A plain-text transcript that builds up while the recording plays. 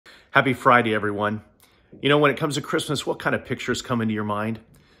Happy Friday, everyone. You know, when it comes to Christmas, what kind of pictures come into your mind?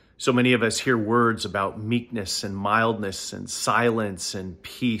 So many of us hear words about meekness and mildness and silence and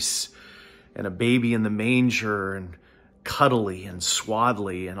peace and a baby in the manger and cuddly and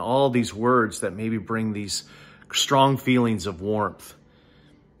swaddly and all these words that maybe bring these strong feelings of warmth.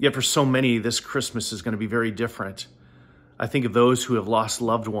 Yet for so many, this Christmas is going to be very different. I think of those who have lost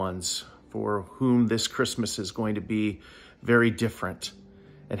loved ones for whom this Christmas is going to be very different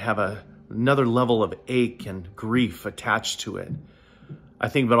and have another level of ache and grief attached to it. I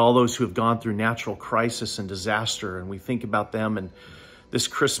think about all those who have gone through natural crisis and disaster, and we think about them, and this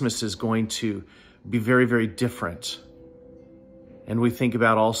Christmas is going to be very, very different. And we think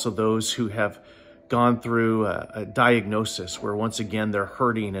about also those who have gone through a diagnosis where once again they're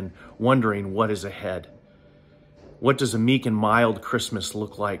hurting and wondering what is ahead. What does a meek and mild Christmas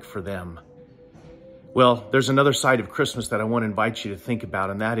look like for them? Well, there's another side of Christmas that I want to invite you to think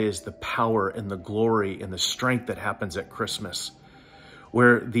about, and that is the power and the glory and the strength that happens at Christmas,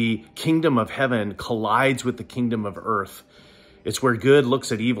 where the kingdom of heaven collides with the kingdom of earth. It's where good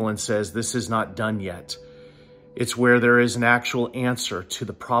looks at evil and says, this is not done yet. It's where there is an actual answer to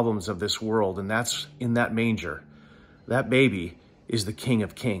the problems of this world, and that's in that manger. That baby is the King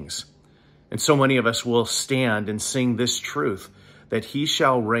of Kings. And so many of us will stand and sing this truth, that he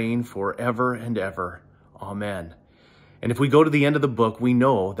shall reign forever and ever. Amen. And if we go to the end of the book, we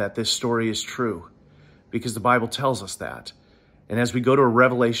know that this story is true because the Bible tells us that. And as we go to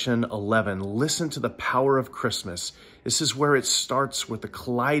Revelation 11, listen to the power of Christmas. This is where it starts with the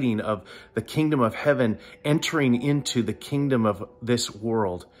colliding of the kingdom of heaven entering into the kingdom of this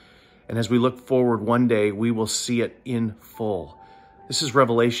world. And as we look forward one day, we will see it in full. This is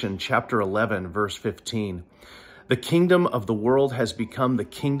Revelation chapter 11, verse 15. The kingdom of the world has become the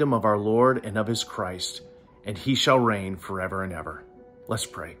kingdom of our Lord and of his Christ, and he shall reign forever and ever. Let's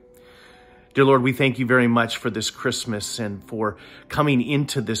pray. Dear Lord, we thank you very much for this Christmas and for coming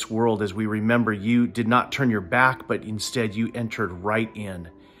into this world as we remember you did not turn your back, but instead you entered right in.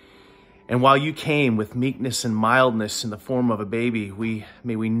 And while you came with meekness and mildness in the form of a baby,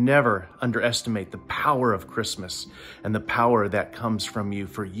 may we never underestimate the power of Christmas and the power that comes from you,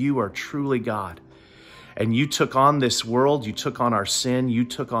 for you are truly God. And you took on this world, you took on our sin, you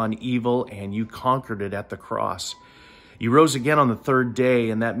took on evil, and you conquered it at the cross. You rose again on the third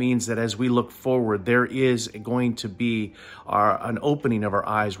day, and that means that as we look forward, there is going to be an opening of our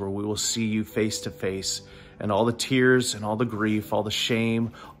eyes where we will see you face to face, and all the tears and all the grief, all the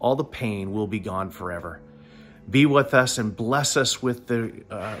shame, all the pain will be gone forever. Be with us and bless us with the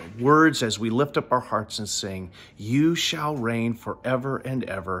words as we lift up our hearts and sing, you shall reign forever and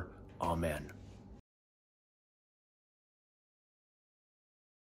ever. Amen.